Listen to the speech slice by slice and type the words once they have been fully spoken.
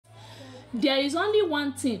There is only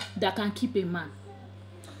one thing that can keep a man.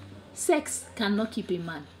 Sex cannot keep a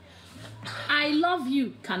man. I love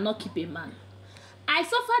you cannot keep a man. I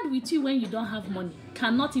suffered with you when you don't have money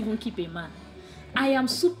cannot even keep a man. I am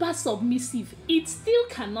super submissive. It still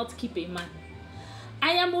cannot keep a man.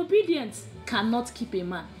 I am obedient cannot keep a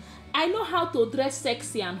man. I know how to dress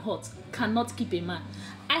sexy and hot cannot keep a man.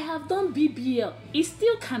 I have done BBL. It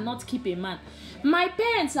still cannot keep a man. My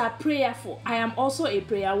parents are prayerful. I am also a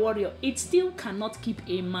prayer warrior. It still cannot keep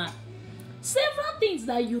a man. Several things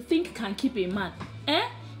that you think can keep a man.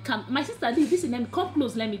 My sister, listen, let me come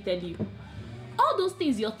close, let me tell you. All those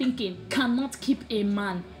things you're thinking cannot keep a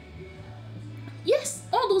man. Yes,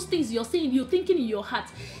 all those things you're saying, you're thinking in your heart,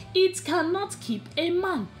 it cannot keep a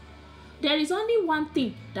man. There is only one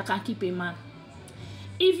thing that can keep a man.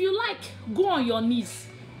 If you like, go on your knees,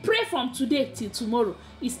 pray from today till tomorrow,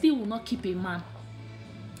 it still will not keep a man.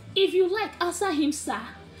 If you like, answer him, sir.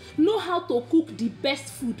 Know how to cook the best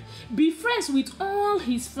food. Be friends with all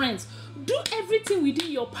his friends. Do everything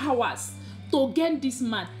within your powers to get this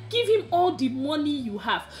man. Give him all the money you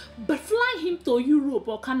have, but fly him to Europe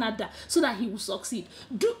or Canada so that he will succeed.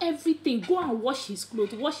 Do everything. Go and wash his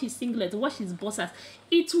clothes, wash his singlets, wash his boxers.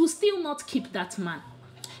 It will still not keep that man.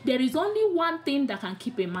 There is only one thing that can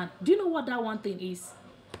keep a man. Do you know what that one thing is?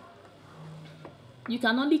 You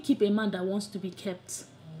can only keep a man that wants to be kept.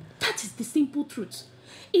 That is the simple truth.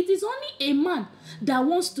 It is only a man that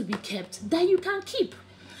wants to be kept that you can keep.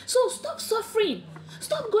 So stop suffering.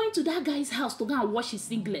 Stop going to that guy's house to go and wash his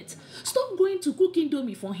singlet. Stop going to cook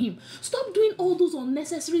indomie for him. Stop doing all those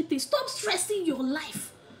unnecessary things. Stop stressing your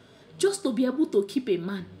life just to be able to keep a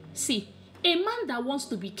man. See, a man that wants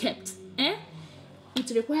to be kept,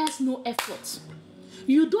 it requires no effort.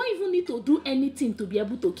 You don't even need to do anything to be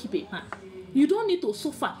able to keep a man. You don't need to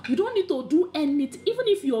suffer. You don't need to do anything, even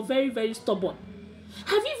if you're very, very stubborn.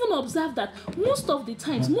 Have you even observed that most of the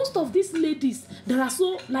times, most of these ladies that are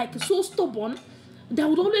so stubborn, that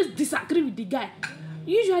would always disagree with the guy,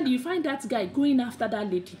 usually you find that guy going after that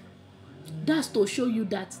lady. That's to show you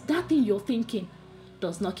that that thing you're thinking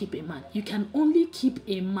does not keep a man. You can only keep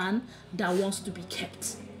a man that wants to be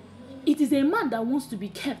kept. It is a man that wants to be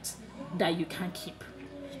kept that you can keep.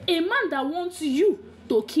 A man that wants you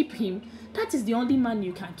to keep him, that is the only man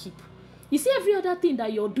you can keep. You see, every other thing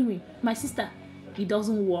that you're doing, my sister, it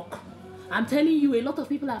doesn't work. I'm telling you, a lot of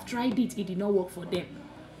people have tried it. It did not work for them.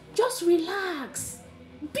 Just relax.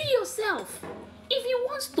 Be yourself. If he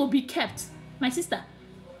wants to be kept, my sister,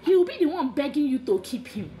 he will be the one begging you to keep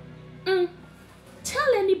him.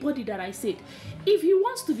 Tell anybody that I said, if he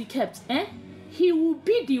wants to be kept, he will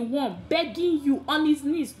be the one begging you on his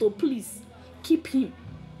knees to please keep him.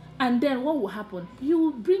 And then what will happen? You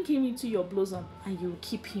will bring him into your bosom and you will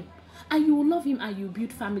keep him. And you will love him and you will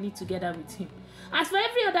build family together with him. As for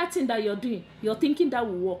every other thing that you're doing, you're thinking that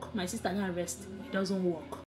will work. My sister, can't rest. It doesn't work.